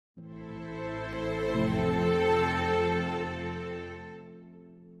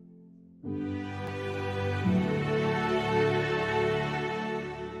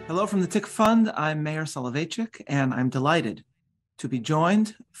Hello from the Tick Fund. I'm Mayor Soloveichik, and I'm delighted to be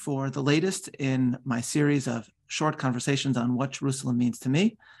joined for the latest in my series of short conversations on what Jerusalem means to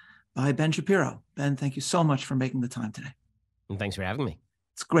me by Ben Shapiro. Ben, thank you so much for making the time today. And thanks for having me.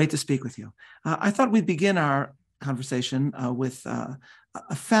 It's great to speak with you. I thought we'd begin our conversation with a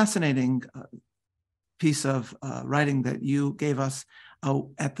fascinating piece of writing that you gave us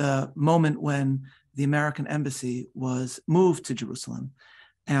at the moment when the American embassy was moved to Jerusalem.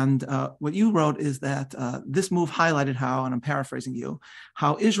 And what you wrote is that this move highlighted how, and I'm paraphrasing you,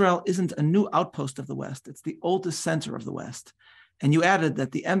 how Israel isn't a new outpost of the West, it's the oldest center of the West. And you added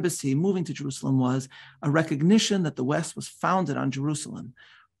that the embassy moving to Jerusalem was a recognition that the West was founded on Jerusalem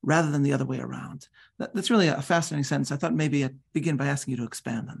rather than the other way around. That's really a fascinating sentence. I thought maybe I'd begin by asking you to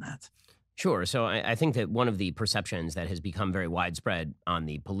expand on that. Sure. So I think that one of the perceptions that has become very widespread on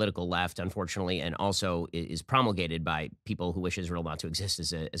the political left, unfortunately, and also is promulgated by people who wish Israel not to exist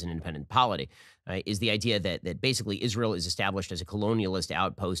as an independent polity, is the idea that basically Israel is established as a colonialist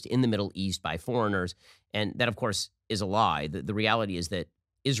outpost in the Middle East by foreigners. And that, of course, is a lie. The reality is that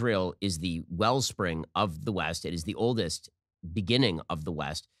Israel is the wellspring of the West. It is the oldest beginning of the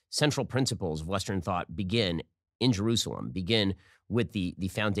West. Central principles of Western thought begin in Jerusalem, begin with the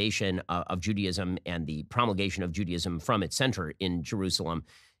foundation of Judaism and the promulgation of Judaism from its center in Jerusalem.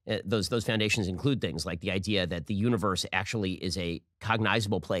 Those foundations include things like the idea that the universe actually is a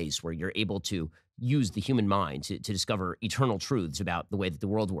cognizable place where you're able to use the human mind to discover eternal truths about the way that the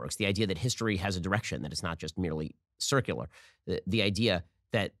world works. The idea that history has a direction, that it's not just merely circular. The idea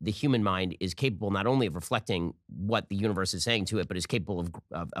that the human mind is capable not only of reflecting what the universe is saying to it, but is capable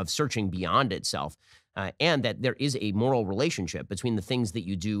of searching beyond itself, and that there is a moral relationship between the things that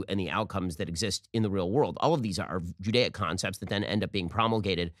you do and the outcomes that exist in the real world. All of these are Judaic concepts that then end up being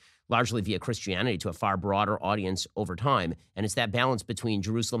promulgated largely via Christianity to a far broader audience over time. And it's that balance between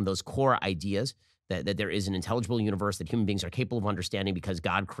Jerusalem, those core ideas, that there is an intelligible universe that human beings are capable of understanding because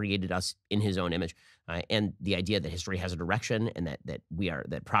God created us in his own image, and the idea that history has a direction and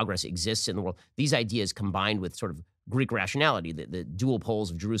that progress exists in the world. These ideas combined with sort of Greek rationality, the dual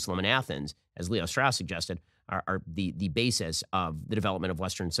poles of Jerusalem and Athens, as Leo Strauss suggested, are the basis of the development of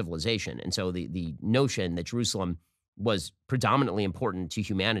Western civilization. And so the notion that Jerusalem was predominantly important to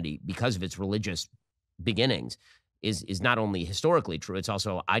humanity because of its religious beginnings is not only historically true, it's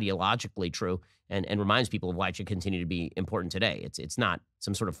also ideologically true, and reminds people of why it should continue to be important today. It's not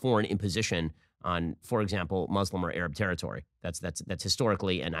some sort of foreign imposition on, for example, Muslim or Arab territory. That's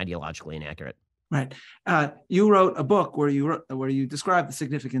historically and ideologically inaccurate. Right. You wrote a book where you describe the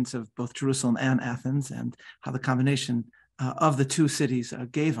significance of both Jerusalem and Athens and how the combination of the two cities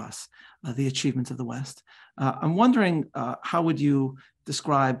gave us the achievements of the West. I'm wondering, how would you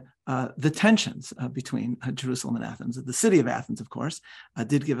describe the tensions between Jerusalem and Athens? The city of Athens, of course,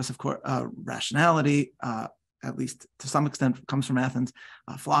 did give us, of course, rationality, at least to some extent comes from Athens,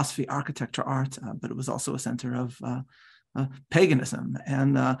 philosophy, architecture, art, but it was also a center of paganism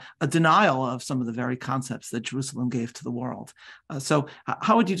and a denial of some of the very concepts that Jerusalem gave to the world. So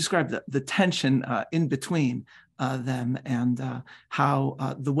how would you describe the tension in between them and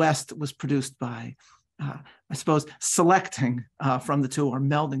how the West was produced by, I suppose, selecting from the two or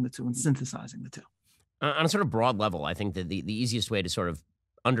melding the two and synthesizing the two? On a sort of broad level, I think that the easiest way to sort of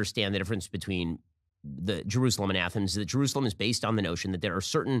understand the difference between the Jerusalem and Athens is that Jerusalem is based on the notion that there are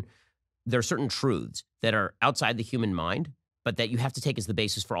certain truths that are outside the human mind, but that you have to take as the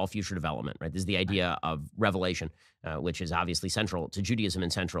basis for all future development, right? This is the idea of revelation, which is obviously central to Judaism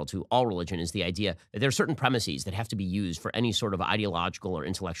and central to all religion, is the idea that there are certain premises that have to be used for any sort of ideological or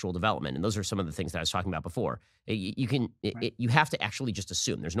intellectual development. And those are some of the things that I was talking about before. You have to actually just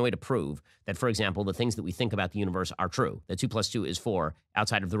assume. There's no way to prove that, for example, the things that we think about the universe are true, that 2 + 2 is 4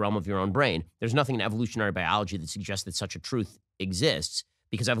 outside of the realm of your own brain. There's nothing in evolutionary biology that suggests that such a truth exists,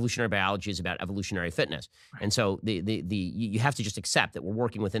 because evolutionary biology is about evolutionary fitness. Right. And so you have to just accept that we're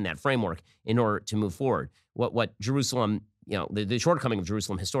working within that framework in order to move forward. What Jerusalem, the shortcoming of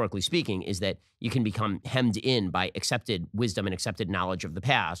Jerusalem, historically speaking, is that you can become hemmed in by accepted wisdom and accepted knowledge of the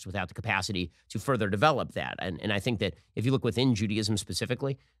past without the capacity to further develop that. And I think that if you look within Judaism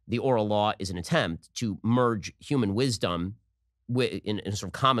specifically, the oral law is an attempt to merge human wisdom in a sort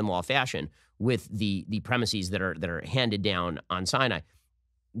of common law fashion with the premises that are handed down on Sinai.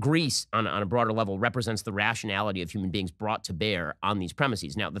 Greece, on a broader level, represents the rationality of human beings brought to bear on these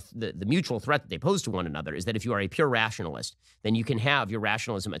premises. Now, the mutual threat that they pose to one another is that if you are a pure rationalist, then you can have your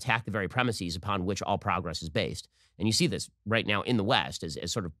rationalism attack the very premises upon which all progress is based. And you see this right now in the West as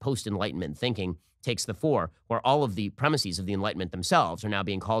sort of post-Enlightenment thinking takes the fore, where all of the premises of the Enlightenment themselves are now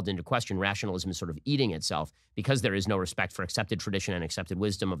being called into question. Rationalism is sort of eating itself because there is no respect for accepted tradition and accepted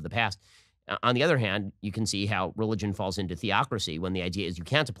wisdom of the past. On the other hand, you can see how religion falls into theocracy when the idea is you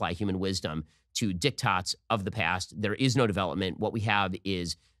can't apply human wisdom to diktats of the past. There is no development. What we have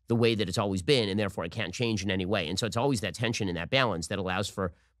is the way that it's always been, and therefore it can't change in any way. And so it's always that tension and that balance that allows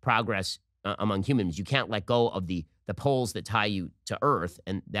for progress among humans. You can't let go of the poles that tie you to earth,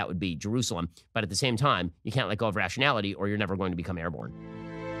 and that would be Jerusalem. But at the same time, you can't let go of rationality, or you're never going to become airborne.